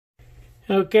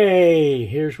Okay,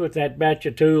 here's what that batch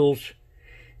of tools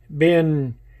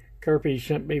Ben Kirby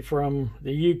sent me from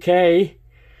the UK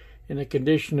in the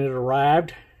condition it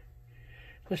arrived.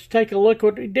 Let's take a look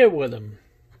what we did with them.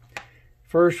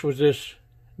 First was this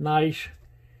nice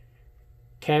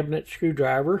cabinet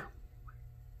screwdriver.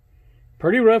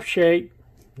 Pretty rough shape,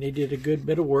 needed a good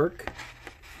bit of work,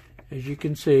 as you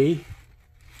can see.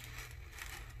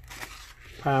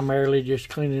 Primarily just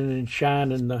cleaning and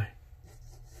shining the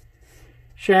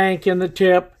shank and the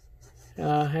tip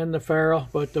and the ferrule,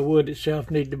 but the wood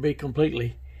itself needed to be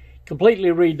completely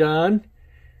redone.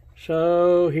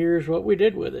 So here's what we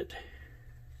did with it.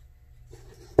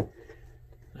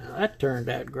 Now that turned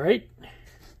out great.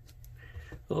 A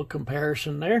little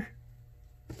comparison there.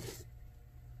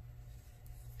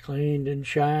 Cleaned and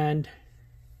shined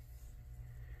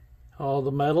all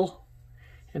the metal,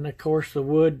 and of course the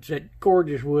wood, that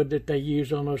gorgeous wood that they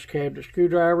use on those cabinet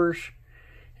screwdrivers.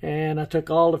 And I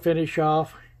took all the finish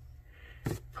off,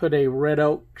 put a red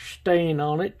oak stain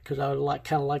on it because I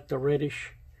kind of like the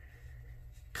reddish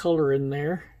color in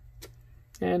there,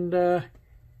 and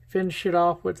finish it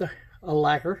off with a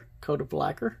lacquer, coat of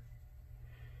lacquer.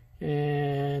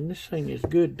 And this thing is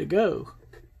good to go.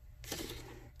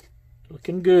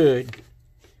 Looking good.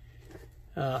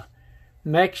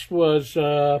 Next was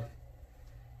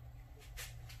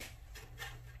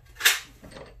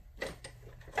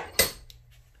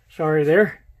sorry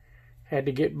there, had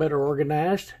to get better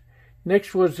organized.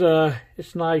 Next was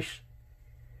it's nice.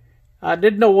 I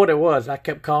didn't know what it was. I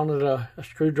kept calling it a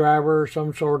screwdriver or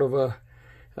some sort of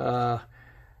a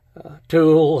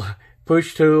tool,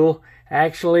 push tool.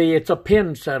 Actually, it's a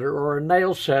pin setter or a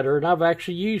nail setter, and I've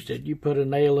actually used it. You put a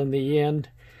nail in the end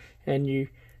and you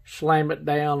slam it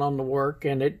down on the work,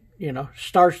 and it,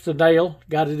 starts the nail,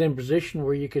 got it in position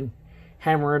where you can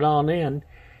hammer it on in.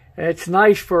 It's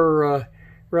nice for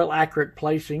real accurate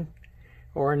placing,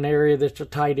 or an area that's a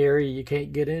tight area you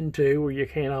can't get into, where you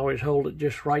can't always hold it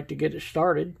just right to get it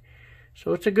started.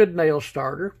 So it's a good nail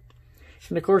starter.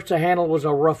 And of course the handle was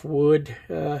a rough wood.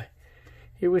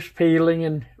 It was peeling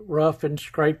and rough and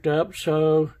scraped up,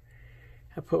 so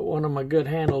I put one of my good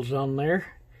handles on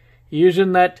there.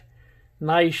 Using that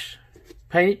nice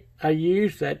paint I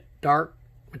used, that dark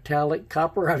metallic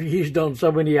copper I've used on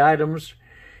so many items,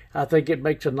 I think it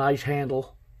makes a nice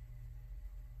handle.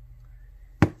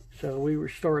 So we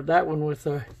restored that one with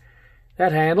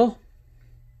that handle.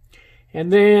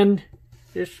 And then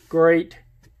this great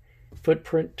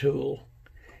footprint tool.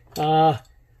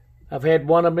 I've had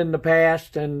one of them in the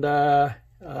past, and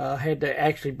had to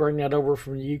actually bring that over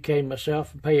from the UK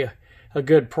myself and pay a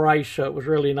good price, so it was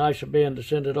really nice of Ben to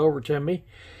send it over to me.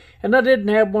 And I didn't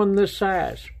have one this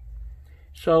size.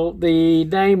 So the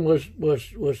name was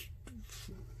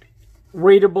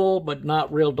readable, but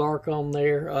not real dark on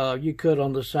there. You could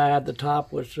on the side. The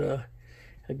top was,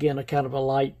 again, a kind of a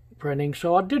light printing.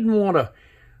 So I didn't want to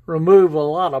remove a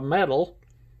lot of metal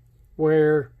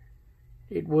where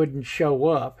it wouldn't show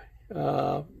up.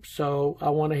 So I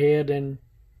went ahead and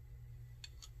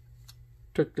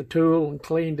took the tool and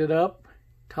cleaned it up,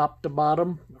 top to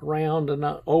bottom, around and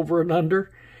over and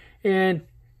under, and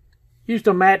used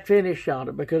a matte finish on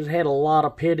it because it had a lot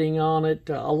of pitting on it,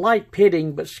 a light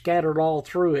pitting but scattered all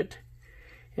through it,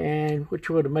 and which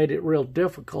would have made it real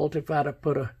difficult if I'd have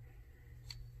put a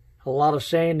lot of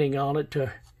sanding on it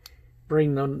to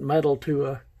bring the metal to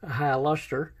a high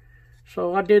luster.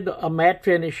 So I did a matte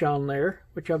finish on there,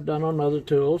 which I've done on other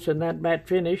tools, and that matte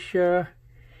finish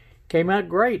came out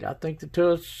great. I think the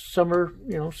tools,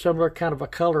 similar kind of a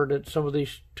color that some of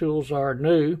these tools are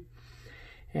new.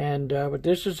 And but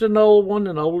this is an old one,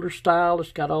 an older style.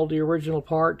 It's got all the original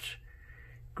parts.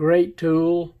 Great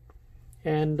tool.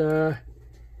 And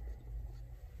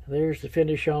there's the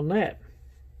finish on that.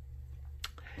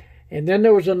 And then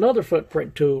there was another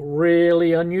footprint tool,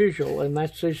 really unusual, and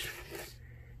that's these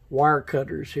wire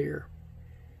cutters here.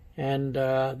 And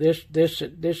this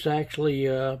actually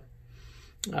was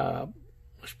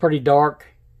pretty dark,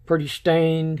 pretty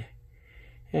stained,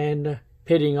 and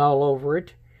pitting all over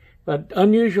it. But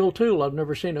unusual tool. I've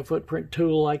never seen a footprint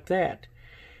tool like that.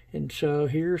 And so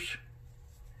here's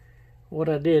what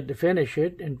I did to finish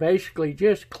it, and basically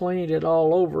just cleaned it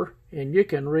all over. And you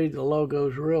can read the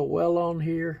logos real well on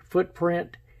here.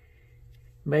 Footprint,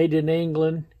 made in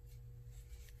England.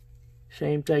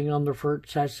 Same thing on the first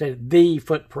side, says the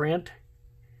footprint,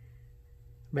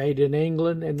 made in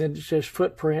England, and then it says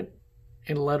footprint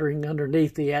in lettering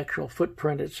underneath the actual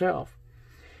footprint itself.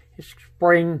 It's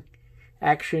spring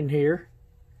action here,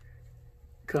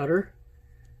 cutter,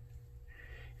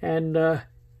 and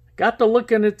got to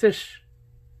looking at this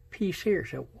piece here.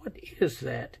 So what is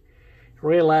that?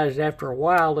 realized after a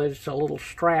while that it's a little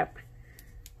strap.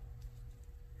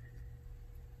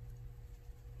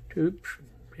 Oops,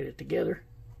 get it together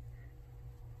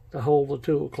to hold the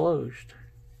tool closed.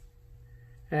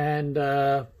 And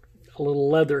a little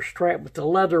leather strap, but the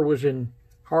leather was in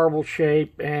horrible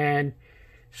shape and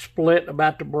split,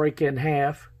 about to break in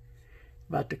half,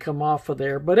 about to come off of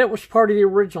there. But it was part of the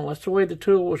original. That's the way the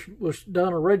tool was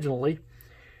done originally.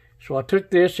 So I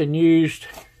took this and used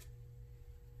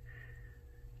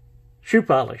shoe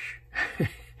polish.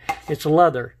 It's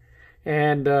leather.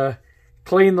 And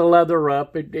clean the leather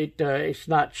up. It's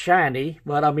not shiny,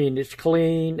 but I mean it's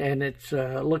clean, and it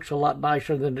looks a lot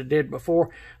nicer than it did before.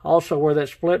 Also, where that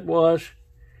split was,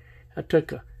 I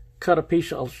cut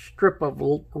a strip of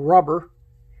rubber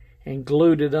and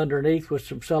glued it underneath with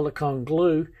some silicone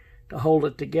glue to hold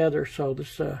it together so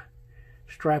this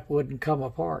strap wouldn't come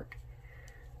apart.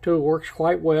 Tool works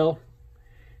quite well.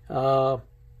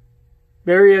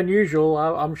 Very unusual.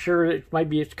 I'm sure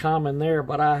maybe it's common there,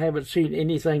 but I haven't seen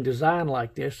anything designed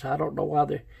like this. I don't know why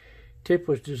the tip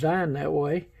was designed that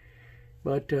way,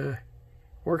 but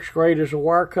works great as a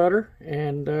wire cutter,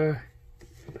 and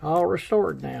all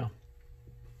restored now.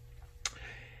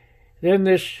 Then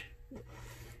this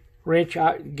wrench,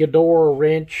 Ghidorah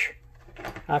wrench,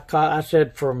 I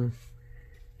said from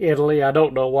Italy. I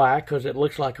don't know why, because it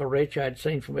looks like a wrench I'd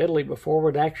seen from Italy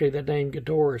before, but actually the name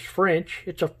Ghidorah is French.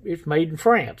 It's made in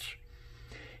France.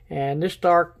 And this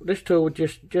tool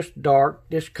was just dark,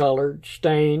 discolored,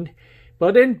 stained,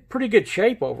 but in pretty good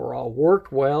shape overall.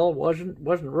 Worked well, wasn't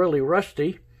really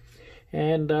rusty.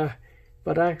 And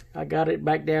but I got it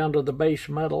back down to the base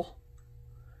metal.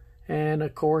 And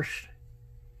of course,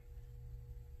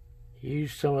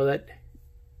 used some of that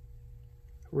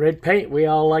red paint we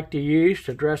all like to use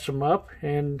to dress them up,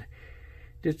 and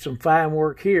did some fine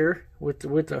work here with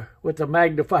the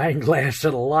magnifying glass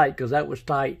and a light, because that was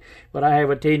tight. But I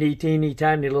have a teeny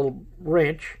tiny little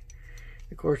wrench.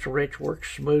 Of course, the wrench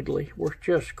works smoothly, works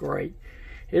just great.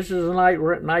 This is a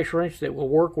nice wrench that will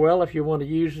work well if you want to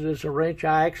use it as a wrench.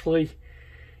 I actually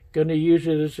going to use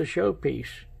it as a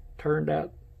showpiece. Turned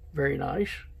out very nice.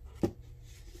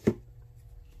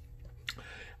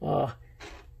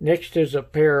 Next is a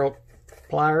pair of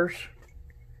pliers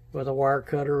with a wire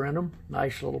cutter in them.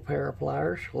 Nice little pair of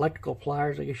pliers, electrical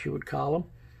pliers, I guess you would call them.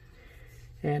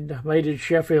 And made in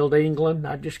Sheffield, England.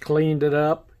 I just cleaned it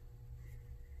up.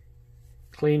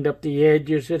 Cleaned up the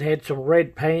edges. It had some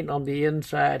red paint on the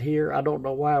inside here. I don't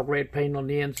know why red paint on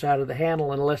the inside of the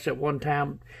handle, unless at one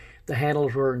time the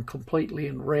handles were completely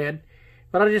in red.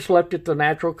 But I just left it the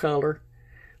natural color.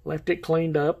 Left it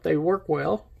cleaned up. They work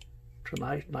well. It's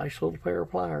a nice little pair of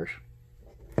pliers.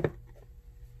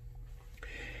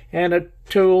 And a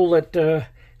tool that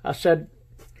I said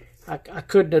I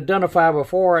couldn't identify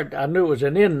before. I knew it was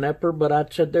an end nipper, but I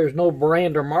said there's no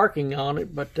brand or marking on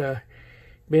it. But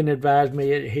Ben advised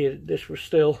me this was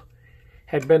still,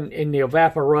 had been in the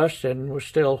evaporust and was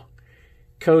still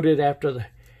coated after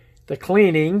the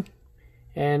cleaning.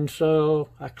 And so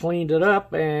I cleaned it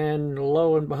up, and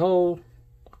lo and behold,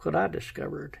 look what I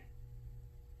discovered.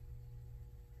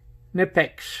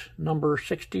 Knipex number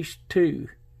 62,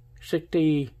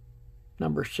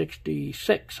 number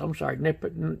 66. I'm sorry,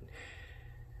 Knipex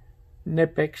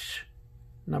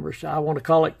number. I want to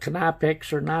call it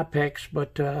Knipex or Knipex,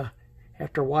 but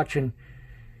after watching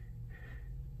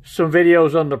some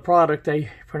videos on the product, they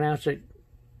pronounce it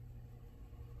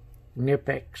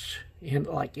Knipex,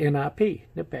 like N-I-P,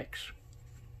 Knipex.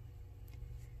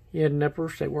 End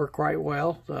nippers, they work quite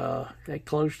well. They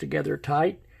close together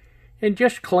tight. And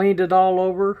just cleaned it all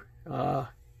over.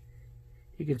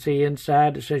 You can see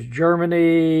inside it says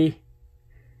Germany,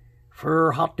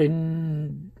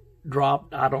 Verhalten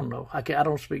dropped. I don't know. I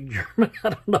don't speak German. I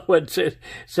don't know what it says. It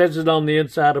says it on the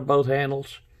inside of both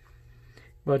handles.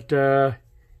 But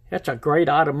that's a great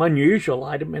item, unusual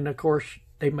item. And of course,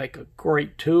 they make a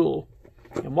great tool.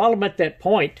 And while I'm at that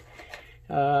point,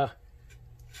 I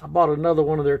bought another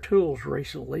one of their tools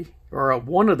recently, or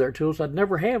one of their tools. I'd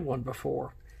never had one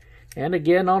before. And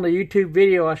again, on a YouTube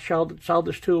video, I saw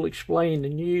this tool explained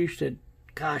and used, and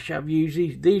gosh, I've used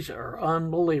these. These are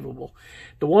unbelievable.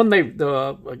 The one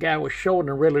the guy was showing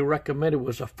and really recommended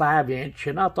was a 5-inch,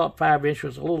 and I thought 5-inch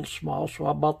was a little small, so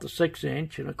I bought the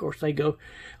 6-inch, and of course they go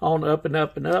on up and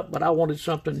up and up, but I wanted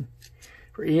something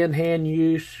for in-hand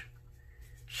use,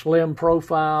 slim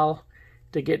profile,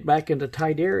 to get back into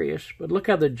tight areas. But look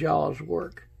how the jaws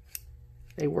work.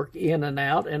 They work in and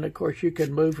out, and of course you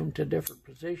can move them to different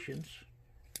positions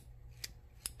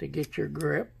to get your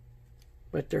grip.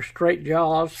 But they're straight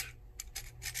jaws,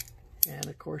 and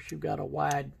of course you've got a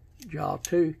wide jaw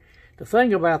too. The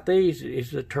thing about these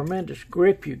is the tremendous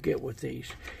grip you get with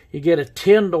these. You get a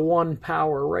 10-to-1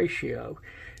 power ratio.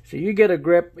 So you get a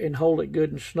grip and hold it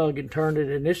good and snug and turn it,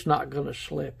 and it's not going to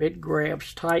slip. It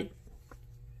grabs tight.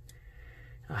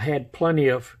 I had plenty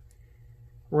of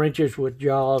wrenches with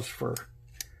jaws for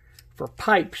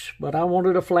pipes, but I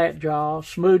wanted a flat jaw,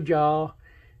 smooth jaw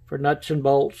for nuts and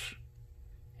bolts,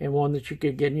 and one that you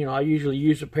could get. You know, I usually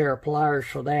use a pair of pliers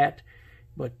for that,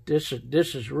 but this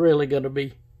is really going to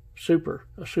be a super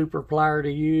plier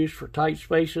to use for tight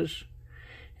spaces,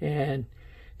 and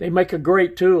they make a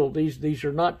great tool. These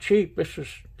are not cheap. This is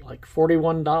like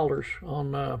 $41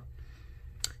 on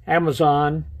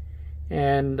Amazon,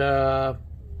 and they're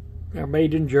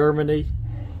made in Germany.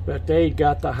 But they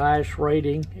got the highest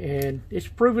rating, and it's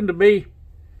proven to be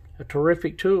a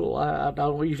terrific tool. I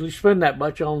don't usually spend that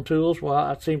much on tools. Well,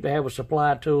 I seem to have a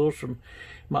supply of tools from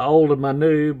my old and my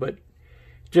new, but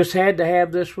just had to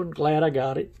have this one. Glad I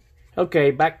got it.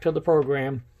 Okay, back to the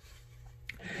program.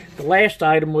 The last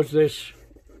item was this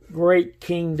great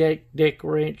King Dick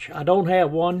wrench. I don't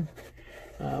have one.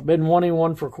 I've been wanting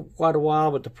one for quite a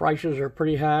while, but the prices are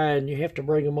pretty high, and you have to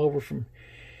bring them over from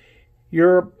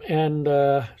Europe, and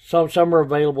some are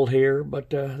available here, but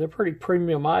they're pretty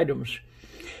premium items.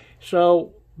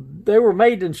 So they were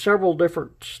made in several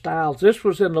different styles. This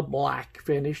was in the black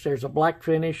finish. There's a black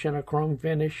finish and a chrome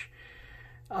finish.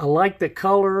 I like the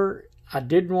color. I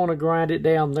didn't want to grind it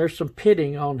down. There's some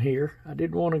pitting on here. I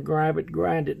didn't want to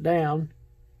grind it down.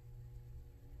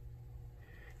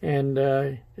 And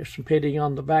there's some pitting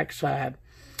on the back side.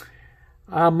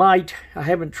 I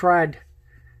haven't tried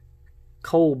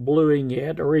cold bluing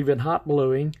yet, or even hot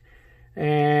bluing,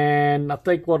 and I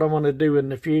think what I'm going to do in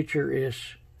the future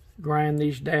is grind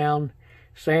these down,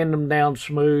 sand them down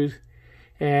smooth,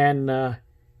 and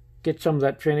get some of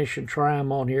that finish and try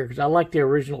them on here, because I like the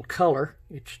original color.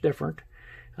 It's different.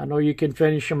 I know you can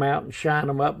finish them out and shine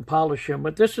them up and polish them,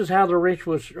 but this is how the wrench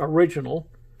was original.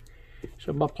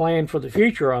 So my plan for the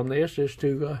future on this is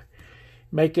to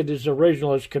make it as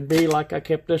original as can be. Like I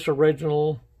kept this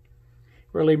original.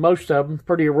 Really, most of them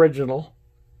pretty original,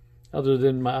 other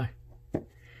than my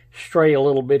stray a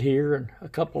little bit here and a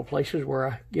couple of places where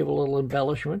I give a little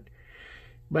embellishment.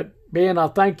 But Ben, I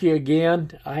thank you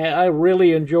again. I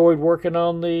really enjoyed working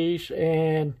on these,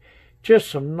 and just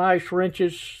some nice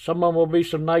wrenches. Some of them will be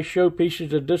some nice showpieces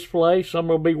to display. Some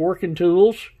will be working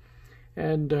tools,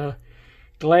 and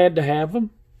glad to have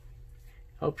them.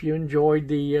 Hope you enjoyed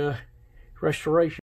the restoration.